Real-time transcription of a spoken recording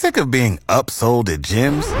Sick of being upsold at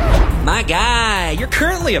gyms? My guy, you're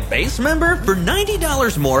currently a base member? For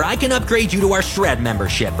 $90 more, I can upgrade you to our Shred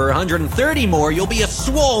membership. For $130 more, you'll be a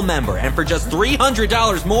Swole member. And for just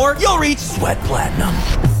 $300 more, you'll reach Sweat Platinum.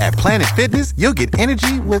 At Planet Fitness, you'll get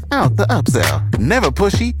energy without the upsell. Never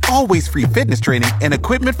pushy, always free fitness training and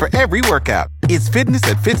equipment for every workout. It's fitness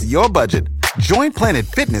that fits your budget. Join Planet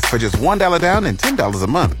Fitness for just $1 down and $10 a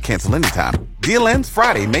month. Cancel anytime. Deal ends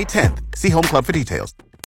Friday, May 10th. See Home Club for details.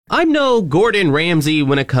 I'm no Gordon Ramsay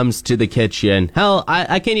when it comes to the kitchen. Hell,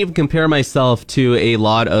 I can't even compare myself to a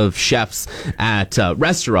lot of chefs at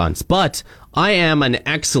restaurants, but I am an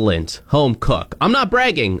excellent home cook. I'm not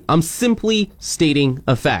bragging. I'm simply stating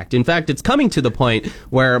a fact. In fact, it's coming to the point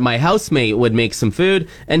where my housemate would make some food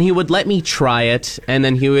and he would let me try it, and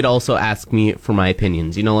then he would also ask me for my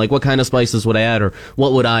opinions. You know, like what kind of spices would I add or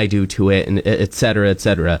what would I do to it, and et cetera, et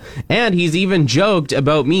cetera. And he's even joked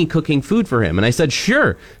about me cooking food for him. And I said,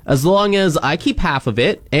 sure, as long as I keep half of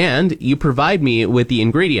it and you provide me with the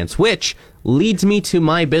ingredients, which leads me to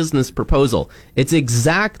my business proposal. It's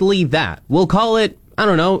exactly that. We'll call it, I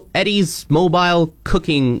don't know, Eddie's Mobile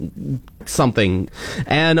Cooking something.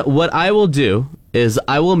 And what I will do is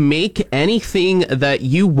I will make anything that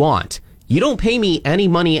you want. You don't pay me any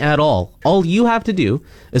money at all. All you have to do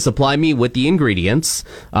is supply me with the ingredients,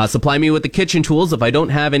 supply me with the kitchen tools if I don't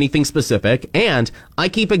have anything specific, and I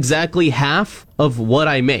keep exactly half of what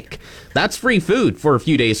I make. That's free food for a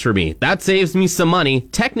few days for me. That saves me some money.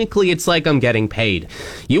 Technically, it's like I'm getting paid.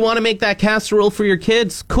 You want to make that casserole for your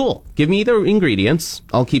kids? Cool. Give me the ingredients.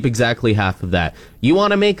 I'll keep exactly half of that. You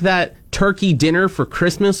want to make that turkey dinner for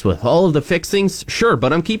Christmas with all of the fixings? Sure,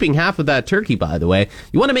 but I'm keeping half of that turkey, by the way.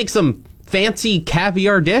 You want to make some fancy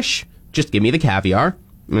caviar dish? Just give me the caviar,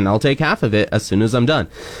 and I'll take half of it as soon as I'm done.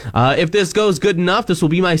 If this goes good enough, this will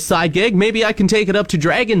be my side gig. Maybe I can take it up to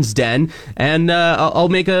Dragon's Den, and I'll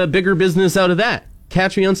make a bigger business out of that.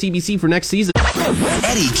 Catch me on CBC for next season.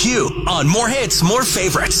 Eddie Q on More Hits, More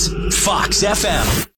Favorites. Fox FM.